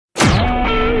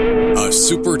a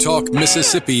Super Talk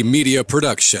Mississippi media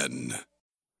production.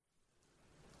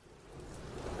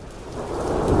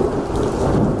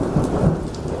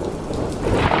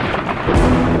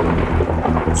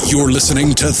 You're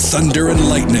listening to Thunder and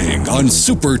Lightning on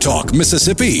Super Talk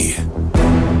Mississippi.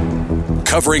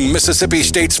 Covering Mississippi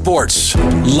State sports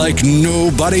like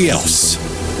nobody else.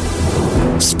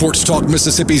 Sports Talk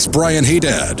Mississippi's Brian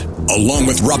Haydad, along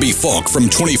with Robbie Falk from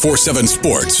 24/7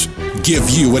 Sports, give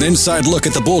you an inside look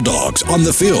at the Bulldogs on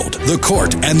the field, the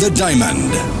court, and the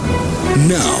diamond.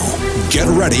 Now, get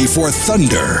ready for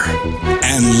Thunder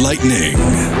and Lightning.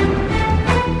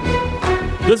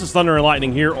 This is Thunder and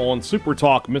Lightning here on Super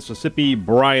Talk Mississippi.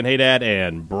 Brian Haydad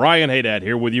and Brian Haydad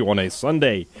here with you on a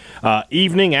Sunday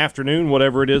evening, afternoon,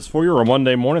 whatever it is for you, or a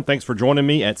Monday morning. Thanks for joining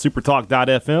me at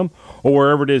supertalk.fm or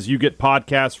wherever it is you get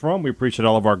podcasts from. We appreciate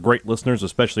all of our great listeners,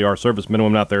 especially our servicemen and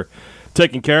women out there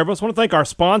taking care of us. I want to thank our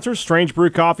sponsors, Strange Brew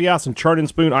Coffee House and Churn and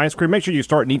Spoon Ice Cream. Make sure you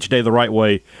start each day the right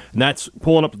way, and that's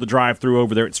pulling up to the drive-thru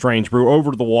over there at Strange Brew,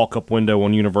 over to the walk-up window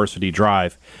on University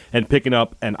Drive, and picking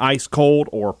up an ice-cold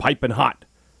or piping hot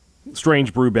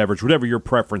Strange Brew beverage, whatever your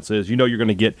preference is. You know you're going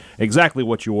to get exactly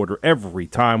what you order every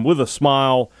time with a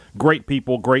smile, great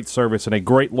people, great service, and a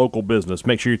great local business.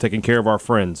 Make sure you're taking care of our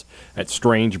friends at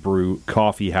Strange Brew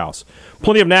Coffee House.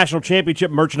 Plenty of national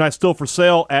championship merchandise still for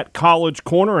sale at College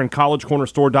Corner and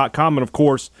collegecornerstore.com. And, of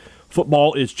course,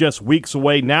 football is just weeks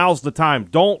away. Now's the time.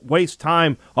 Don't waste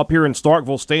time up here in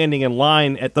Starkville standing in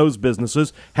line at those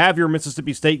businesses. Have your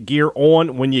Mississippi State gear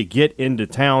on when you get into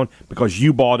town because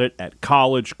you bought it at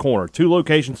College Corner. 2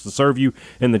 locations to serve you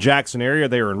in the Jackson area.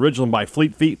 They are in Ridgeland by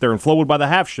Fleet Feet. They're in Flowood by the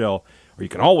Half Shell. Or you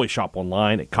can always shop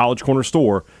online at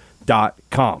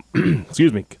collegecornerstore.com.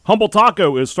 Excuse me. Humble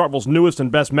Taco is Starkville's newest and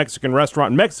best Mexican restaurant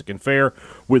and Mexican fare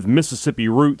with Mississippi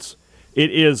roots. It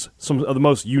is some of the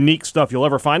most unique stuff you'll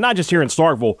ever find, not just here in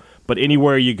Starkville, but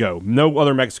anywhere you go. No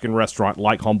other Mexican restaurant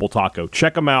like Humble Taco.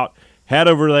 Check them out. Head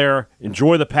over there.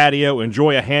 Enjoy the patio.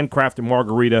 Enjoy a handcrafted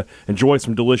margarita. Enjoy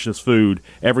some delicious food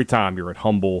every time you're at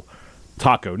Humble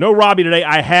Taco. No Robbie today.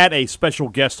 I had a special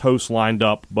guest host lined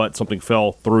up, but something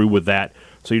fell through with that,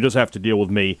 so you just have to deal with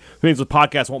me. It means the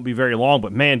podcast won't be very long,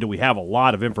 but, man, do we have a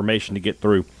lot of information to get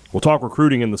through. We'll talk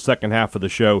recruiting in the second half of the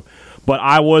show. But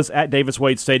I was at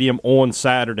Davis-Wade Stadium on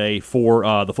Saturday for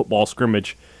the football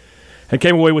scrimmage and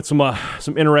came away with some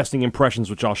interesting impressions,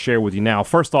 which I'll share with you now.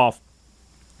 First off,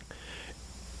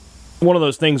 one of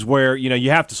those things where,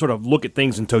 you have to sort of look at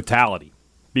things in totality,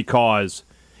 because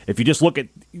if you just look at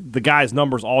the guys'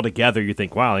 numbers all together, you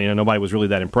think, wow, nobody was really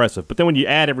that impressive. But then when you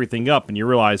add everything up and you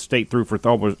realize State threw for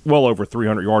well over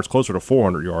 300 yards, closer to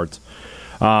 400 yards,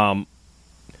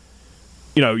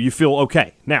 you feel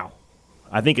okay. Now,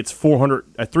 I think it's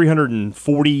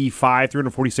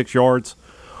 346 yards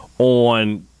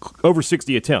on over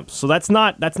 60 attempts. So that's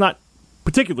not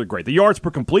particularly great. The yards per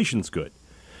completion is good.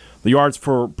 The yards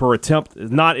per attempt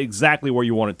is not exactly where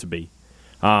you want it to be,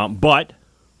 but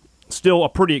still a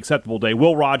pretty acceptable day.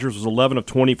 Will Rogers was 11 of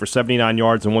 20 for 79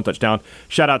 yards and 1 touchdown.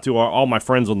 Shout out to all my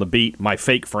friends on the beat, my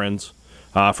fake friends,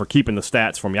 for keeping the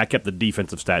stats for me. I kept the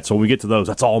defensive stats, so when we get to those,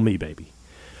 that's all me, baby.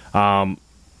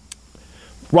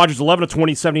 Rogers 11 of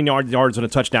 20, 79 yards and a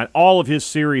touchdown. All of his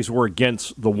series were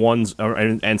against the ones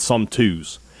and some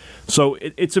twos. So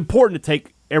it's important to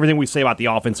take everything we say about the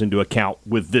offense into account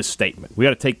with this statement. We got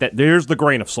to take that. There's the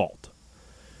grain of salt.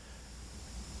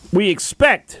 We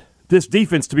expect this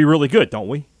defense to be really good, don't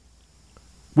we?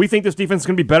 We think this defense is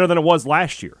going to be better than it was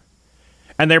last year.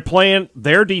 And they're playing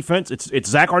their defense. It's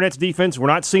Zach Arnett's defense. We're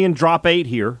not seeing drop 8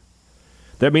 here.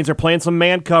 That means they're playing some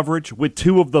man coverage with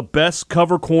 2 of the best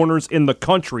cover corners in the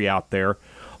country out there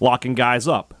locking guys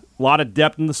up. A lot of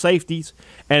depth in the safeties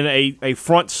and a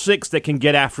front 6 that can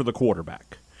get after the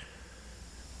quarterback.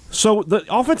 So the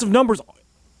offensive numbers,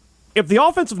 if the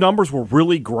offensive numbers were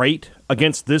really great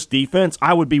against this defense,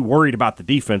 I would be worried about the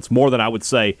defense more than I would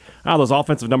say, those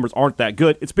offensive numbers aren't that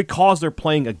good. It's because they're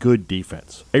playing a good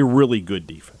defense, a really good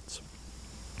defense.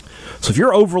 So if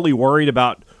you're overly worried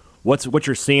about what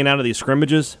you're seeing out of these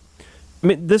scrimmages, I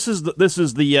mean, this is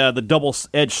the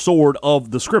double-edged sword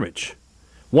of the scrimmage.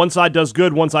 One side does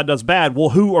good, one side does bad. Well,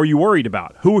 who are you worried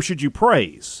about? Who should you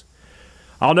praise?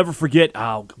 I'll never forget,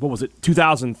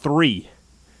 2003,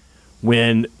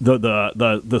 when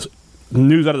the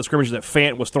news out of the scrimmage that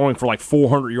Fant was throwing for like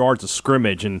 400 yards of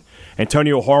scrimmage, and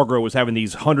Antonio Hargrove was having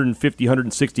these 150,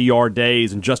 160-yard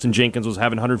days, and Justin Jenkins was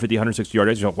having 150, 160-yard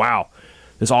days. You're like, wow,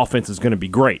 this offense is going to be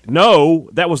great. No,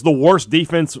 that was the worst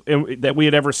defense that we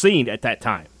had ever seen at that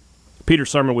time. Peter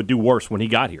Summerall would do worse when he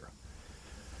got here.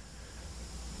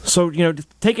 So,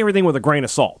 take everything with a grain of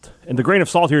salt. And the grain of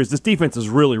salt here is this defense is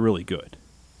really, really good.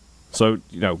 So,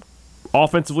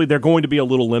 offensively, they're going to be a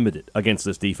little limited against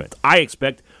this defense. I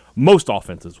expect most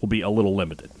offenses will be a little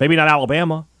limited. Maybe not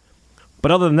Alabama,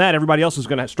 but other than that, everybody else is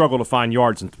going to struggle to find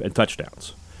yards and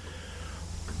touchdowns.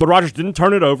 But Rodgers didn't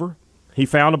turn it over. He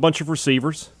found a bunch of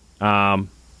receivers.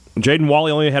 Jaden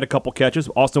Walley only had a couple catches.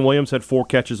 Austin Williams had 4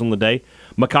 catches on the day.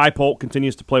 Mekhi Polk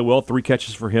continues to play well, 3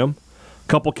 catches for him.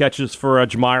 Couple catches for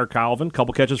Jameer Calvin.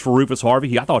 Couple catches for Rufus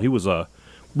Harvey. I thought he was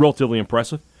relatively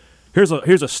impressive. Here's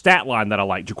a stat line that I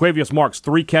like. Jaquavius Marks,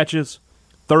 3 catches,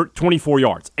 24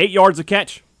 yards. 8 yards a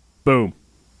catch. Boom.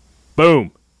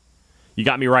 Boom. You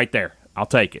got me right there. I'll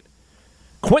take it.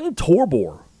 Quentin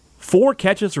Torbor, 4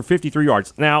 catches for 53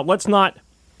 yards. Now, let's not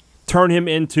turn him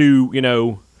into,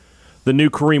 the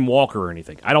new Kareem Walker or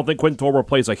anything. I don't think Quentin Torbor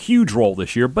plays a huge role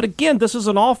this year. But again, this is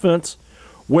an offense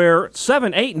where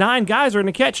 7, 8, 9 guys are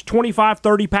going to catch 25,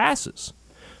 30 passes.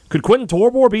 Could Quentin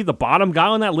Torbor be the bottom guy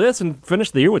on that list and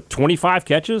finish the year with 25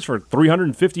 catches for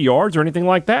 350 yards or anything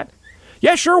like that?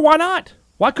 Yeah, sure, why not?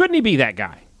 Why couldn't he be that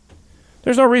guy?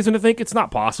 There's no reason to think it's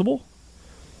not possible.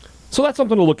 So that's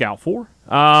something to look out for.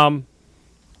 Running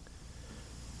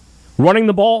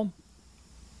the ball,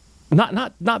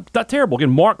 not terrible. Again,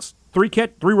 Marks, 3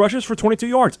 rushes for 22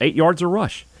 yards, 8 yards a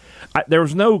rush.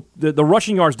 The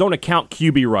rushing yards don't account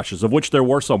QB rushes, of which there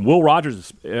were some. Will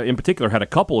Rogers, in particular, had a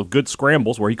couple of good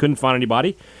scrambles where he couldn't find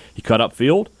anybody. He cut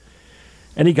upfield,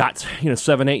 and he got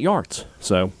 7, 8 yards.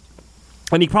 So,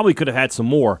 and he probably could have had some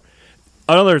more.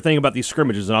 Another thing about these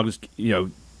scrimmages, and I'll just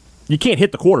you can't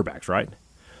hit the quarterbacks, right?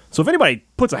 So if anybody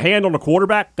puts a hand on the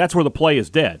quarterback, that's where the play is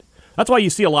dead. That's why you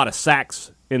see a lot of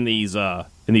sacks in these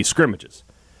scrimmages.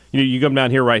 You come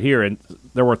down here right here, and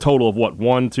there were a total of,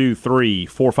 1, 2, 3,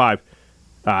 4, 5,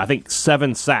 I think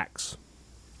 7 sacks.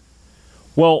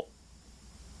 Well,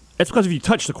 it's because if you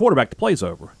touch the quarterback, the play's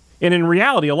over. And in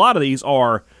reality, a lot of these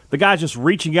are the guy's just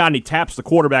reaching out and he taps the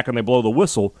quarterback and they blow the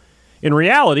whistle. In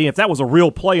reality, if that was a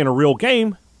real play in a real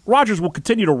game, Rodgers will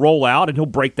continue to roll out and he'll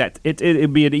break that.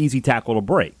 It'd be an easy tackle to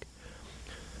break.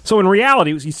 So in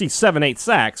reality, you see 7, 8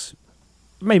 sacks,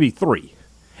 maybe 3.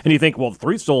 And you think,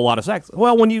 3 is still a lot of sacks.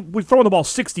 Well, when we're throwing the ball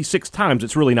 66 times,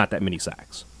 it's really not that many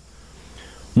sacks.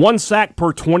 1 sack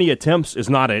per 20 attempts is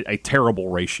not a terrible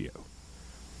ratio.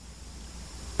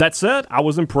 That said, I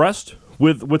was impressed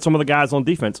with some of the guys on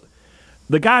defense.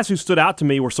 The guys who stood out to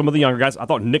me were some of the younger guys. I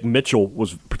thought Nick Mitchell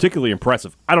was particularly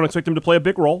impressive. I don't expect him to play a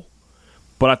big role,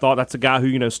 but I thought that's a guy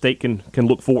who State can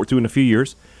look forward to in a few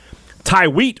years. Ty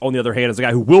Wheat, on the other hand, is a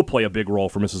guy who will play a big role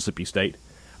for Mississippi State.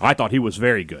 I thought he was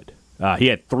very good. He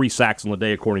had 3 sacks on the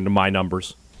day, according to my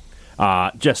numbers.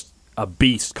 Just a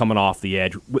beast coming off the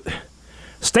edge.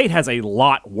 State has a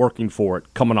lot working for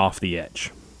it coming off the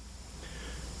edge.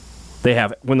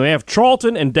 When they have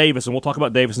Charlton and Davis, and we'll talk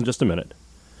about Davis in just a minute,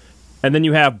 and then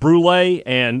you have Brule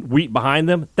and Wheat behind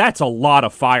them, that's a lot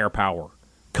of firepower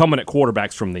coming at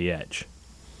quarterbacks from the edge.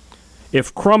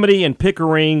 If Crumedy and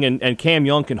Pickering and Cam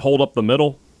Young can hold up the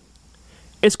middle,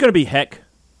 it's going to be heck.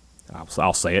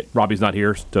 I'll say it. Robbie's not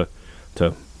here to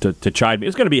chide me.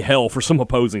 It's going to be hell for some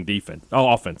opposing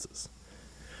offenses.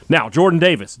 Now, Jordan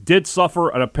Davis did suffer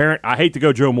an apparent, I hate to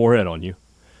go Joe Moorhead on you,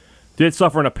 did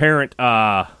suffer an apparent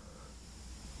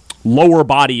lower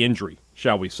body injury,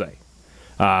 shall we say.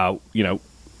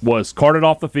 Was carted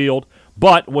off the field,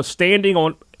 but was standing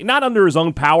on, not under his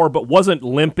own power, but wasn't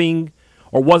limping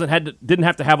or didn't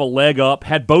have to have a leg up,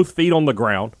 had both feet on the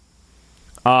ground.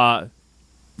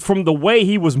 From the way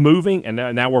he was moving, and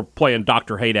now we're playing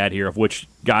Dr. Haydad here, of which,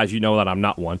 guys, you know that I'm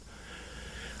not one.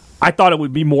 I thought it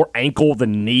would be more ankle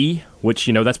than knee, which,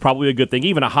 that's probably a good thing.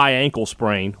 Even a high ankle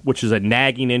sprain, which is a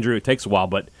nagging injury, it takes a while,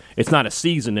 but it's not a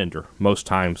season ender most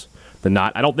times than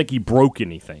not. I don't think he broke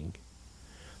anything.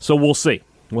 So we'll see.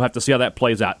 We'll have to see how that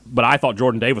plays out. But I thought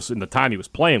Jordan Davis, in the time he was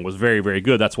playing, was very, very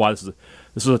good. That's why this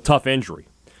is a tough injury.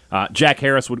 Jack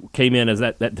Harris came in as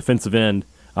that defensive end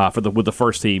with the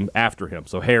first team after him.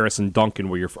 So Harris and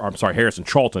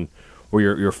Charlton were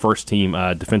your first team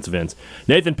defensive ends.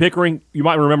 Nathan Pickering, you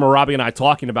might remember Robbie and I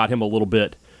talking about him a little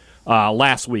bit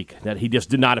last week, that he just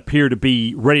did not appear to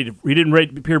be ready. He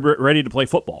didn't appear ready to play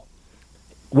football.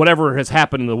 Whatever has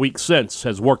happened in the week since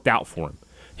has worked out for him.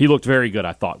 He looked very good,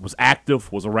 I thought. Was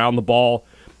active, was around the ball.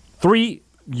 3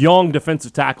 young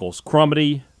defensive tackles,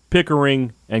 Crumedy,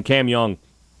 Pickering, and Cam Young.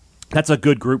 That's a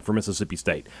good group for Mississippi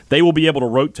State. They will be able to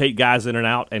rotate guys in and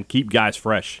out and keep guys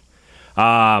fresh.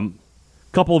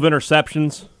 Couple of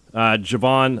interceptions.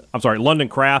 London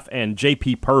Craft and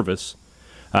J.P. Purvis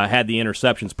had the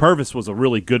interceptions. Purvis was a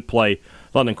really good play.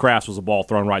 London Craft was a ball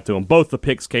thrown right to him. Both the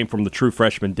picks came from the true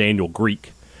freshman, Daniel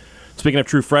Greek. Speaking of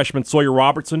true freshmen, Sawyer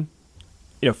Robertson,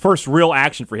 first real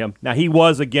action for him. Now, he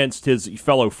was against his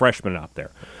fellow freshmen out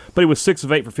there. but he was 6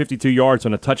 of 8 for 52 yards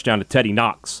and a touchdown to Teddy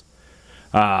Knox,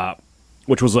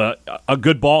 which was a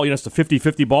good ball. It's a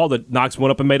 50-50 ball that Knox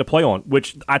went up and made a play on,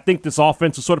 which I think this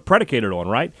offense is sort of predicated on,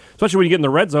 right? Especially when you get in the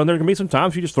red zone, there can be some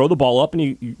times you just throw the ball up and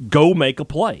you go make a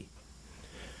play.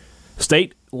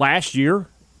 State last year,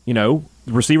 the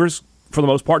receivers, for the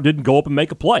most part, didn't go up and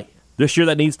make a play. This year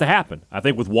that needs to happen. I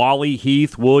think with Wally,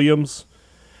 Heath, Williams,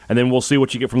 and then we'll see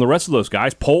what you get from the rest of those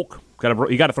guys. Polk,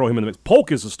 you got to throw him in the mix.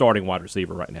 Polk is the starting wide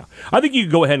receiver right now. I think you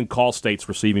can go ahead and call State's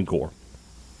receiving core.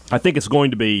 I think it's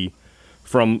going to be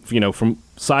from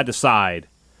side to side.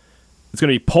 It's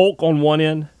going to be Polk on one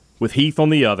end with Heath on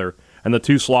the other, and the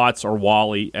two slots are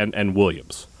Wally and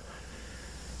Williams.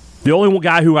 The only one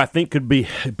guy who I think could be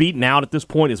beaten out at this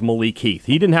point is Malik Heath.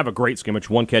 He didn't have a great scrimmage,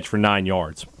 1 catch for 9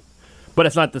 yards. But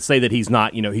it's not to say that he's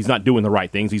not doing the right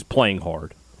things. He's playing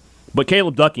hard. But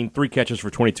Caleb Ducking, 3 catches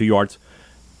for 22 yards.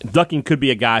 Ducking could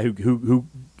be a guy who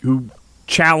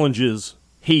challenges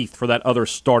Heath for that other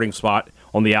starting spot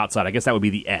on the outside. I guess that would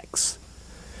be the X.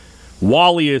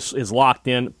 Wally is locked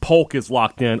in. Polk is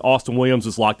locked in. Austin Williams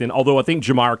is locked in. Although I think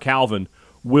Jamire Calvin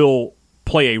will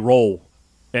play a role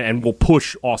and will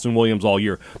push Austin Williams all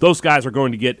year. Those guys are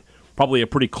going to get probably a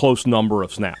pretty close number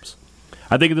of snaps.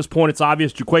 I think at this point it's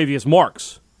obvious Jaquavius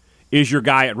Marks is your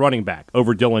guy at running back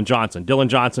over Dylan Johnson. Dylan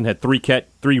Johnson had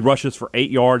 3 rushes for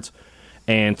 8 yards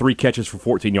and 3 catches for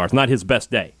 14 yards. Not his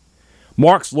best day.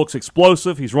 Marks looks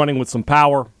explosive. He's running with some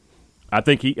power. I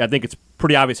think it's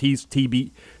pretty obvious he's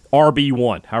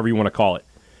RB1, however you want to call it.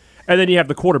 And then you have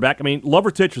the quarterback.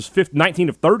 Lovertich was 19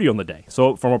 of 30 on the day.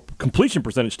 So from a completion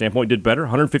percentage standpoint, did better,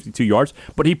 152 yards,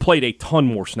 but he played a ton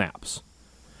more snaps.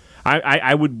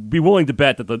 I would be willing to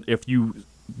bet that if you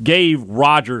gave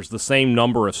Rodgers the same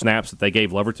number of snaps that they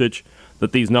gave Levertich,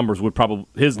 that his numbers would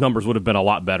have been a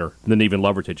lot better than even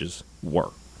Levertich's were.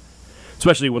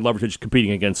 Especially when Levertich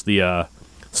competing against the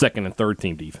second and third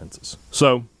team defenses.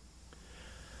 So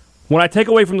what I take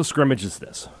away from the scrimmage is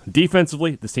this.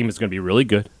 Defensively, this team is going to be really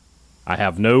good. I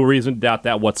have no reason to doubt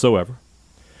that whatsoever.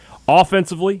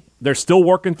 Offensively, they're still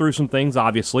working through some things,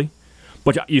 obviously.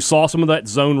 But you saw some of that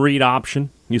zone read option.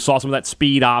 You saw some of that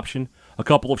speed option. A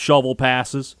couple of shovel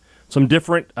passes. Some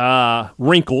different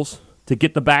wrinkles to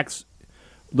get the backs,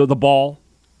 the ball,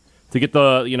 to get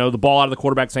the ball out of the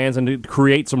quarterback's hands and to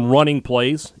create some running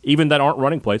plays, even that aren't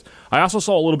running plays. I also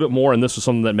saw a little bit more, and this is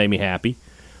something that made me happy,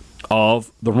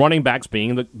 of the running backs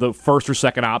being the first or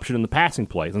second option in the passing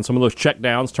plays. And some of those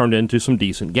checkdowns turned into some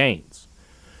decent gains.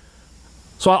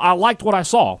 So I liked what I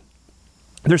saw.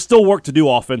 There's still work to do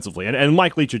offensively, and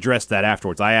Mike Leach addressed that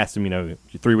afterwards. I asked him,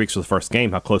 3 weeks for the first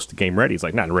game, how close to game ready? He's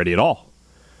like, not ready at all.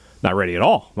 Not ready at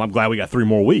all. I'm glad we got 3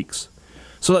 more weeks.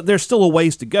 So there's still a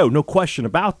ways to go, no question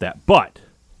about that. But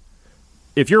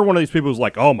if you're one of these people who's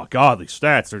like, oh my God, these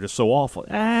stats, they're just so awful.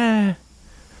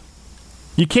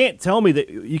 You can't tell me that,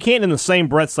 you can't in the same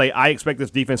breath say, I expect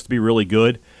this defense to be really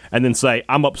good, and then say,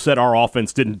 I'm upset our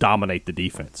offense didn't dominate the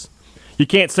defense. You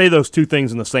can't say those two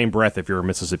things in the same breath if you're a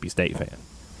Mississippi State fan.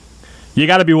 You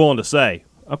got to be willing to say,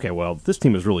 okay, well, this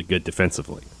team is really good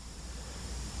defensively.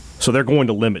 So they're going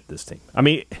to limit this team.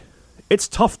 It's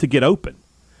tough to get open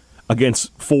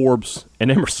against Forbes and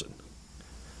Emerson.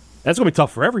 That's going to be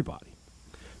tough for everybody.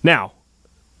 Now,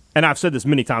 and I've said this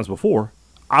many times before,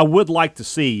 I would like to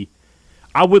see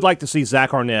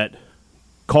Zach Arnett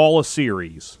call a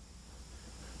series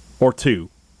or two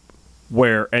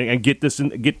where and get this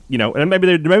and maybe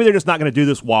they're just not going to do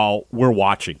this while we're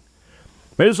watching.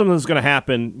 Maybe something that's going to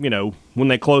happen, when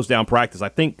they close down practice. I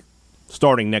think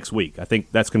starting next week. I think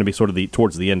that's going to be sort of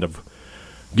towards the end of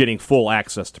getting full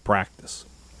access to practice,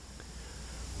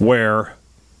 where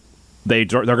they're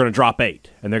going to drop 8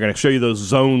 and they're going to show you those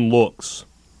zone looks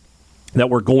that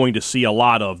we're going to see a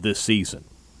lot of this season.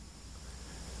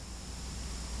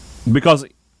 Because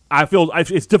I feel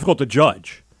it's difficult to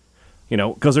judge,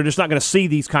 because they're just not going to see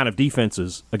these kind of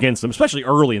defenses against them, especially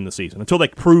early in the season, until they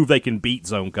prove they can beat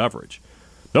zone coverage.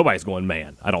 Nobody's going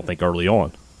man, I don't think, early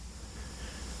on.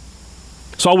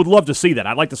 So I would love to see that.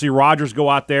 I'd like to see Rodgers go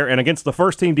out there, and against the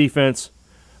first-team defense,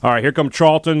 all right, here come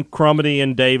Charlton, Crumedy,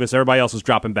 and Davis. Everybody else is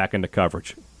dropping back into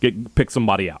coverage. Pick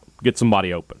somebody out. Get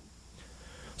somebody open.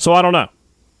 So I don't know.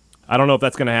 I don't know if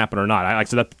that's going to happen or not. Like I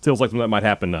said, that feels like something that might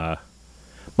happen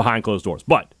behind closed doors.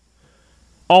 But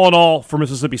all in all, for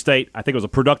Mississippi State, I think it was a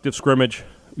productive scrimmage.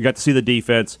 We got to see the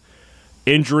defense.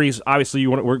 Injuries, obviously,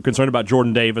 we're concerned about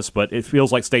Jordan Davis, but it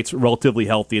feels like State's relatively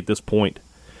healthy at this point,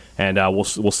 and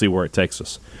we'll see where it takes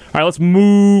us. All right, let's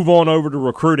move on over to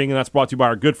recruiting, and that's brought to you by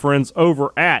our good friends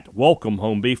over at Welcome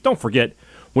Home Beef. Don't forget,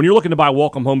 When you're looking to buy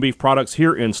Welcome Home Beef products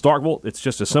here in Starkville, it's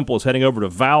just as simple as heading over to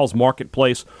Val's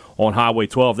Marketplace on Highway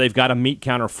 12. They've got a meat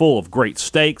counter full of great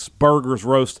steaks, burgers,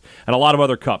 roasts, and a lot of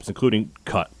other cups, including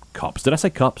cups. Did I say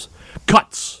cups?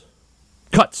 Cuts,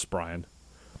 Brian.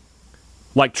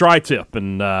 Like tri-tip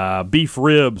and beef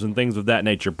ribs and things of that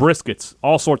nature, briskets,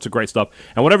 all sorts of great stuff.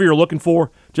 And whatever you're looking for,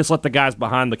 just let the guys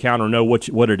behind the counter know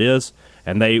what it is,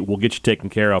 and they will get you taken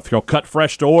care of. You'll cut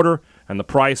fresh to order, and the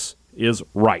price is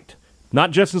right.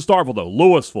 Not just in Starkville, though.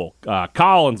 Louisville,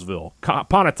 Collinsville,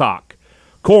 Pontotoc,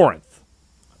 Corinth,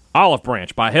 Olive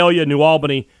Branch, Byhalia, New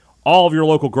Albany. All of your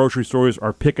local grocery stores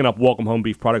are picking up Welcome Home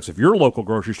Beef products. If your local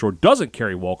grocery store doesn't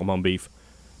carry Welcome Home Beef,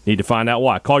 you need to find out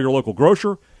why. Call your local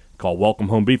grocer. Call Welcome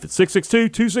Home Beef at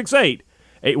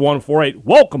 662-268-8148.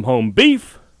 Welcome Home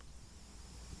Beef.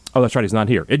 Oh, that's right. He's not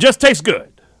here. It just tastes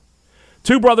good.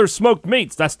 Two Brothers Smoked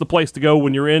Meats. That's the place to go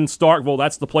when you're in Starkville.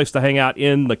 That's the place to hang out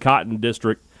in the Cotton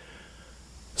District.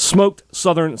 Smoked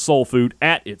Southern soul food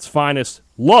at its finest.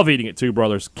 Love eating at Two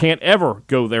Brothers. Can't ever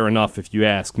go there enough if you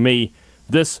ask me.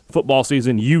 This football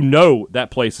season, you know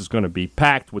that place is going to be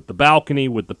packed with the balcony,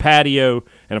 with the patio,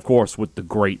 and, of course, with the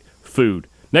great food.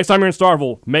 Next time you're in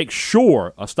Starkville, make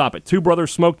sure a stop at Two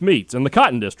Brothers Smoked Meats in the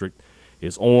Cotton District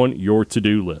is on your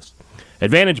to-do list.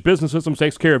 Advantage Business Systems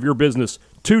takes care of your business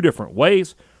two different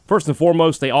ways. First and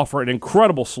foremost, they offer an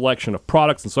incredible selection of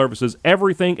products and services,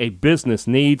 everything a business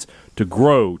needs to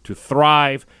grow, to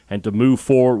thrive, and to move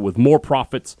forward with more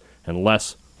profits and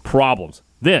less problems.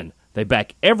 Then, they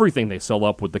back everything they sell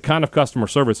up with the kind of customer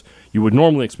service you would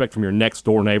normally expect from your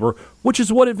next-door neighbor, which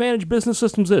is what Advantage Business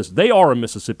Systems is. They are a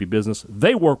Mississippi business.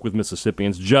 They work with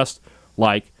Mississippians just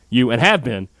like you and have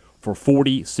been for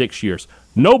 46 years.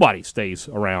 Nobody stays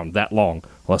around that long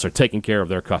unless they're taking care of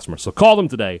their customers. So call them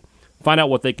today. Find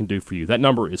out what they can do for you. That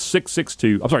number is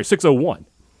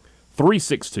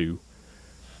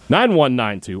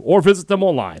 601-362-9192, or visit them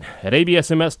online at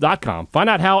absms.com. Find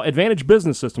out how Advantage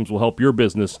Business Systems will help your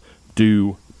business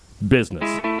do business.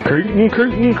 Cruton.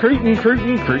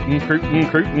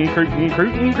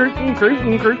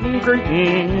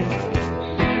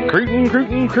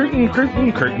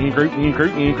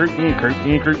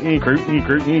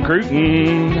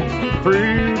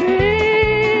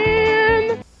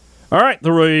 All right,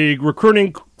 the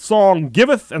recruiting song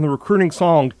giveth and the recruiting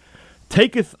song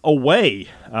taketh away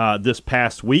this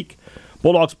past week.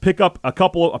 Bulldogs pick up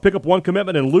one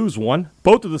commitment and lose one,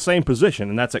 both at the same position,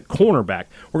 and that's at cornerback.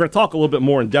 We're going to talk a little bit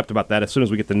more in depth about that as soon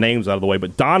as we get the names out of the way.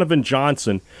 But Donovan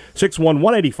Johnson, 6'1",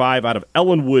 185, out of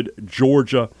Ellenwood,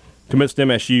 Georgia, commits to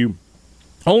MSU.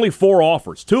 Only 4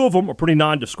 offers. 2 of them are pretty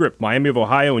nondescript, Miami of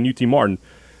Ohio and UT Martin.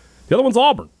 The other one's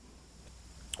Auburn,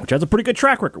 which has a pretty good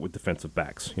track record with defensive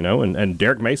backs, and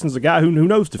Derek Mason's a guy who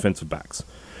knows defensive backs.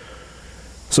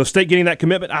 So State getting that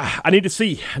commitment, I need to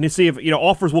see if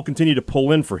offers will continue to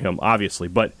pull in for him, obviously,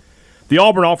 but the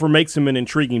Auburn offer makes him an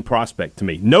intriguing prospect to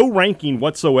me. No ranking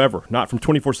whatsoever, not from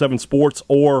 24/7 Sports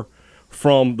or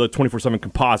from the 24/7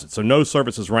 Composite. So no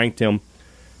services ranked him.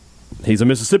 He's a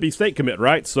Mississippi State commit,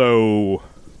 right? So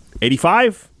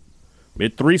 85,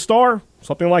 mid 3-star,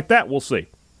 something like that. We'll see.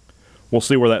 We'll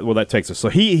see where that takes us. So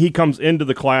he comes into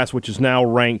the class, which is now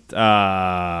ranked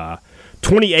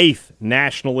 28th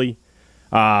nationally,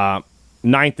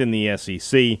 9th in the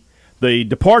SEC. The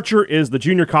departure is the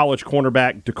junior college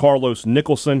cornerback DeCarlos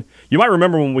Nicholson. You might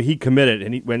remember when he committed,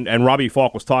 and Robbie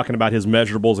Falk was talking about his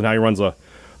measurables and how he runs a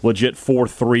legit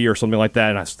 4.3 or something like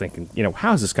that. And I was thinking,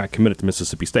 how is this guy committed to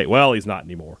Mississippi State? Well, he's not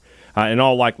anymore. In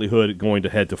all likelihood, going to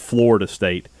head to Florida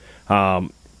State.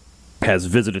 Has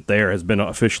visited there, has been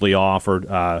officially offered,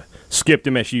 skipped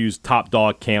MSU's top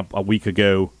dog camp a week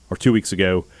ago or 2 weeks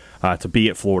ago to be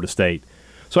at Florida State.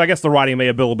 So I guess the writing may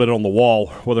have been a little bit on the wall,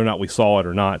 whether or not we saw it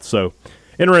or not. So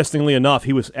interestingly enough,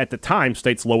 he was at the time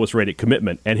State's lowest rated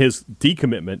commitment, and his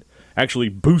decommitment actually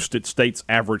boosted State's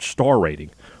average star rating,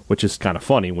 which is kind of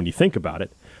funny when you think about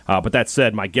it. But that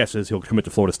said, my guess is he'll commit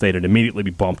to Florida State and immediately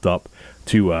be bumped up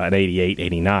to an 88,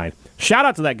 89. Shout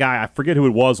out to that guy, I forget who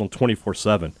it was on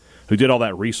 24/7, who did all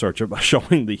that research about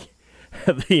showing the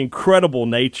incredible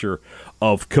nature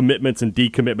of commitments and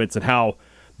decommitments and how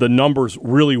the numbers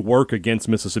really work against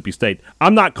Mississippi State.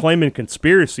 I'm not claiming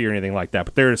conspiracy or anything like that,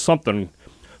 but there is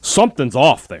something's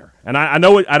off there. And I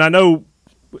know it, and I know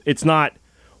it's not,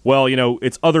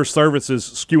 it's other services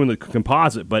skewing the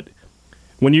composite, but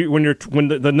when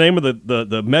the name of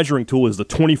the measuring tool is the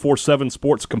 24/7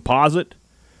 Sports Composite,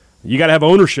 you got to have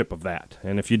ownership of that.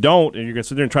 And if you don't, and you're going to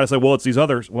sit there and try to say, well, it's these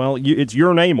others, it's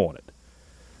your name on it.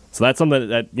 So that's something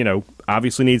that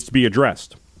obviously needs to be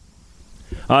addressed.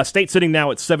 State sitting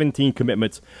now at 17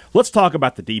 commitments. Let's talk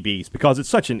about the DBs because it's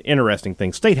such an interesting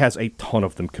thing. State has a ton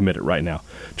of them committed right now.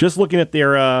 Just looking at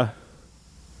their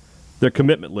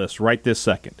commitment list right this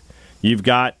second. You've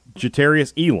got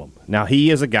Jatarius Elam. Now,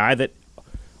 he is a guy that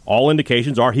all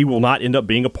indications are he will not end up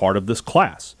being a part of this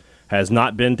class. Has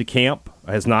not been to camp,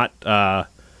 has not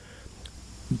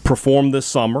performed this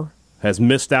summer, has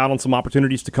missed out on some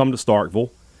opportunities to come to Starkville.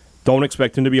 Don't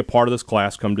expect him to be a part of this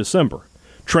class come December.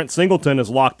 Trent Singleton is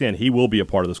locked in. He will be a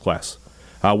part of this class.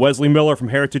 Wesley Miller from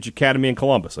Heritage Academy in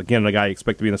Columbus. Again, the guy you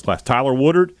expect to be in this class. Tyler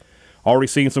Woodard, already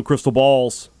seeing some crystal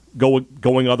balls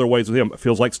going other ways with him. It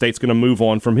feels like State's going to move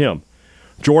on from him.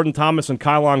 Jordan Thomas and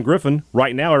Kylon Griffin,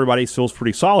 right now everybody feels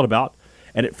pretty solid about.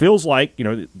 And it feels like,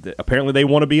 apparently they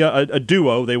want to be a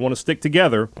duo. They want to stick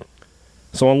together.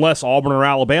 So unless Auburn or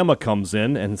Alabama comes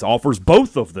in and offers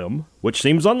both of them, which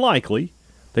seems unlikely,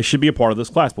 they should be a part of this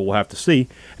class, but we'll have to see.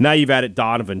 Now you've added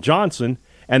Donovan Johnson,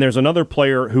 and there's another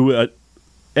player who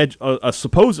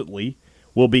supposedly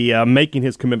will be making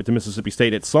his commitment to Mississippi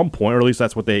State at some point, or at least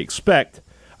that's what they expect.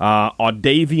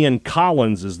 Audavian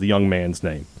Collins is the young man's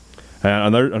name.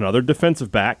 Another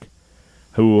defensive back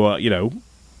who,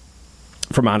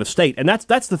 from out of state. And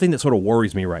that's the thing that sort of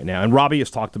worries me right now. And Robbie has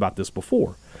talked about this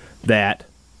before, that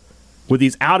with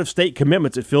these out-of-state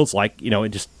commitments, it feels like, it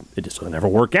just will never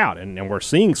work out. And we're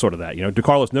seeing sort of that.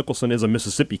 DeCarlos Nicholson is a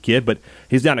Mississippi kid, but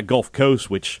he's down at Gulf Coast,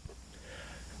 which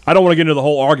I don't want to get into the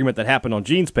whole argument that happened on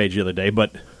Gene's page the other day,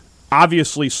 but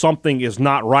obviously something is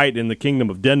not right in the Kingdom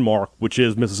of Denmark, which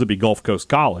is Mississippi Gulf Coast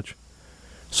College.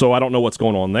 So I don't know what's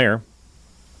going on there.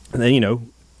 And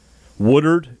then,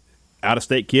 Woodard,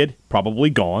 out-of-state kid, probably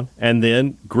gone. And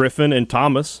then Griffin and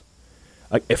Thomas.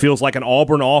 It feels like an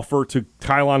Auburn offer to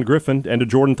Kylon Griffin and to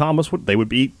Jordan Thomas. They would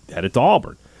be headed to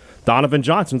Auburn. Donovan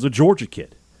Johnson's a Georgia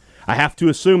kid. I have to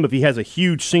assume if he has a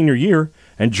huge senior year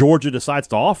and Georgia decides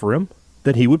to offer him,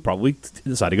 then he would probably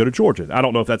decide to go to Georgia. I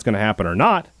don't know if that's going to happen or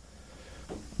not,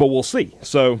 but we'll see.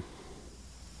 So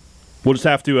we'll just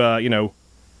have to, we'll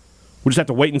just have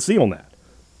to wait and see on that.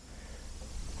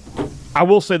 I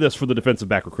will say this for the defensive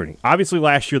back recruiting. Obviously,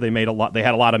 last year they had a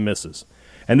lot of misses.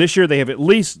 And this year they have at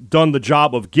least done the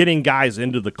job of getting guys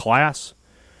into the class,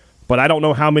 but I don't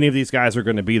know how many of these guys are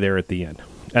going to be there at the end.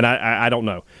 And I don't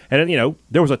know. And,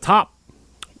 there was a top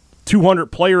 200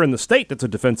 player in the state that's a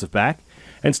defensive back,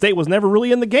 and State was never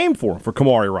really in the game for him, for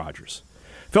Kamari Rogers.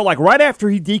 Felt like right after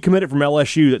he decommitted from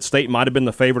LSU that State might have been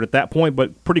the favorite at that point,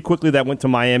 but pretty quickly that went to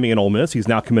Miami and Ole Miss. He's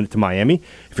now committed to Miami.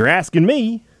 If you're asking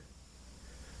me,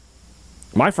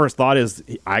 my first thought is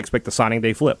I expect the signing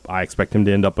day flip. I expect him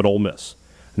to end up at Ole Miss.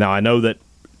 Now, I know that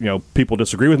people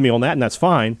disagree with me on that, and that's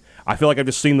fine. I feel like I've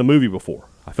just seen the movie before.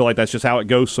 I feel like that's just how it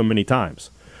goes so many times.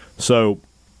 So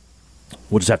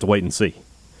we'll just have to wait and see.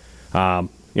 And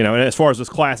as far as this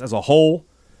class as a whole,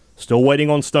 still waiting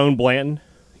on Stone Blanton.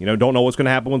 Don't know what's going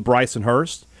to happen with Bryson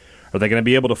Hurst. Are they going to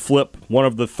be able to flip one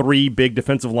of the three big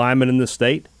defensive linemen in this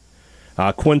state?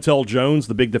 Quintel Jones,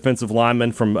 the big defensive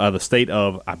lineman from the state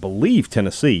of, I believe,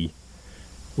 Tennessee,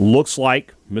 looks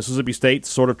like Mississippi State's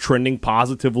sort of trending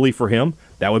positively for him.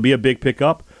 That would be a big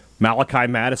pickup. Malachi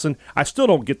Madison. I still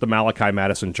don't get the Malachi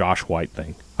Madison-Josh White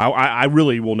thing. I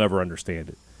really will never understand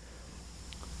it.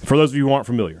 For those of you who aren't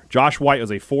familiar, Josh White is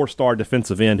a 4-star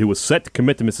defensive end who was set to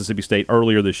commit to Mississippi State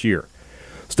earlier this year.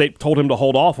 State told him to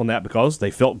hold off on that because they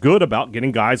felt good about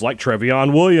getting guys like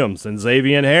Trevion Williams and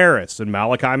Xavier Harris and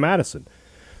Malachi Madison.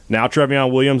 Now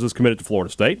Trevion Williams is committed to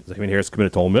Florida State. Xavier Harris is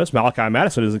committed to Ole Miss. Malachi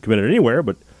Madison isn't committed anywhere,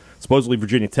 but supposedly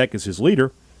Virginia Tech is his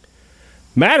leader.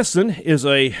 Madison is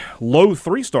a low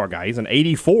 3-star guy. He's an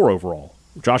 84 overall.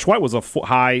 Josh White was a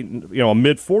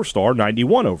mid 4-star,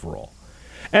 91 overall.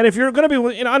 And if you're going to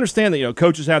be, I understand that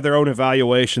coaches have their own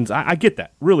evaluations. I get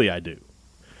that, really, I do,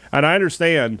 and I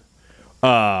understand.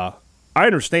 I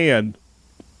understand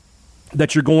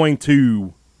that you're going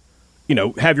to,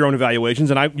 have your own evaluations,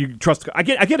 and you trust. I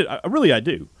get it. I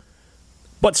do.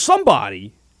 But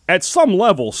somebody at some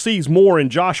level sees more in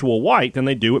Joshua White than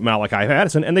they do at Malachi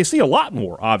Madison, and they see a lot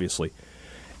more, obviously.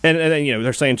 And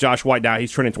they're saying Josh White now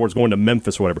he's trending towards going to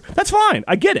Memphis or whatever. That's fine.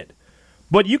 I get it.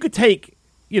 But you could take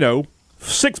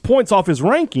 6 points off his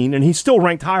ranking, and he's still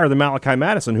ranked higher than Malachi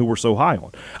Madison, who we're so high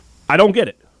on. I don't get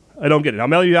it. Now,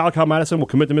 maybe Malachi Madison will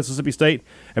commit to Mississippi State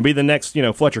and be the next,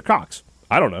 Fletcher Cox.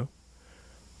 I don't know.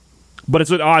 But it's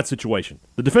an odd situation.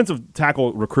 The defensive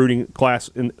tackle recruiting class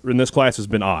in this class has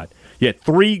been odd. You had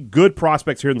 3 good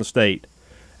prospects here in the state,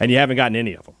 and you haven't gotten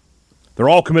any of them. They're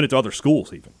all committed to other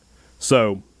schools even.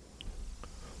 So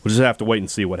we'll just have to wait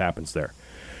and see what happens there.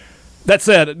 That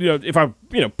said, if I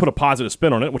put a positive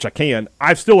spin on it, which I can,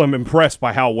 I still am impressed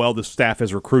by how well this staff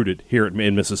has recruited here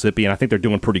in Mississippi, and I think they're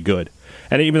doing pretty good.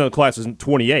 And even though the class isn't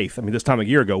 28th, I mean, this time a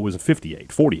year ago it was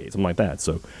 58, 48, something like that.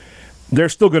 So they're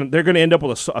going to end up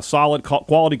with a solid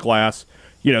quality class.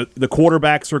 The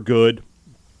quarterbacks are good.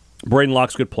 Braden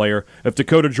Locke's a good player. If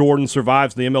Dakota Jordan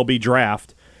survives the MLB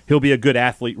draft, he'll be a good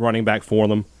athlete running back for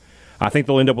them. I think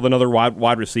they'll end up with another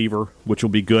wide receiver, which will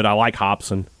be good. I like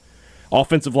Hobson.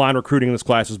 Offensive line recruiting in this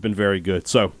class has been very good.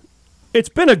 So it's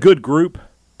been a good group.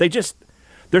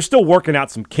 They're still working out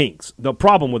some kinks. The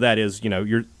problem with that is,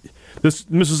 this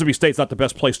Mississippi State's not the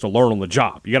best place to learn on the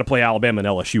job. You got to play Alabama and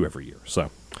LSU every year.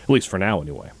 So at least for now,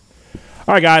 anyway.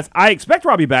 All right, guys. I expect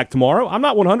Robbie back tomorrow. I'm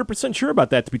not 100% sure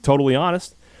about that, to be totally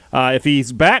honest. If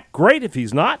he's back, great. If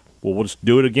he's not, we'll just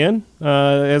do it again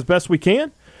as best we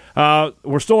can.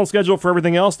 We're still on schedule for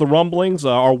everything else. The rumblings,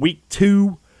 our Week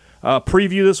 2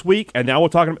 preview this week, and now we're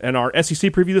talking and our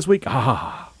SEC preview this week.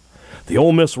 The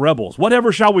Ole Miss Rebels.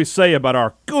 Whatever shall we say about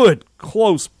our good,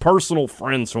 close, personal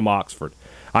friends from Oxford?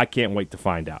 I can't wait to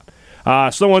find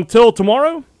out. So until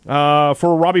tomorrow,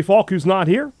 for Robbie Falk, who's not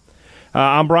here,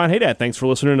 I'm Brian Haydad. Thanks for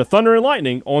listening to Thunder and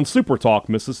Lightning on Super Talk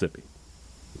Mississippi.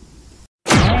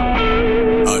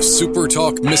 A Super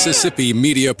Talk Mississippi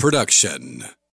media production.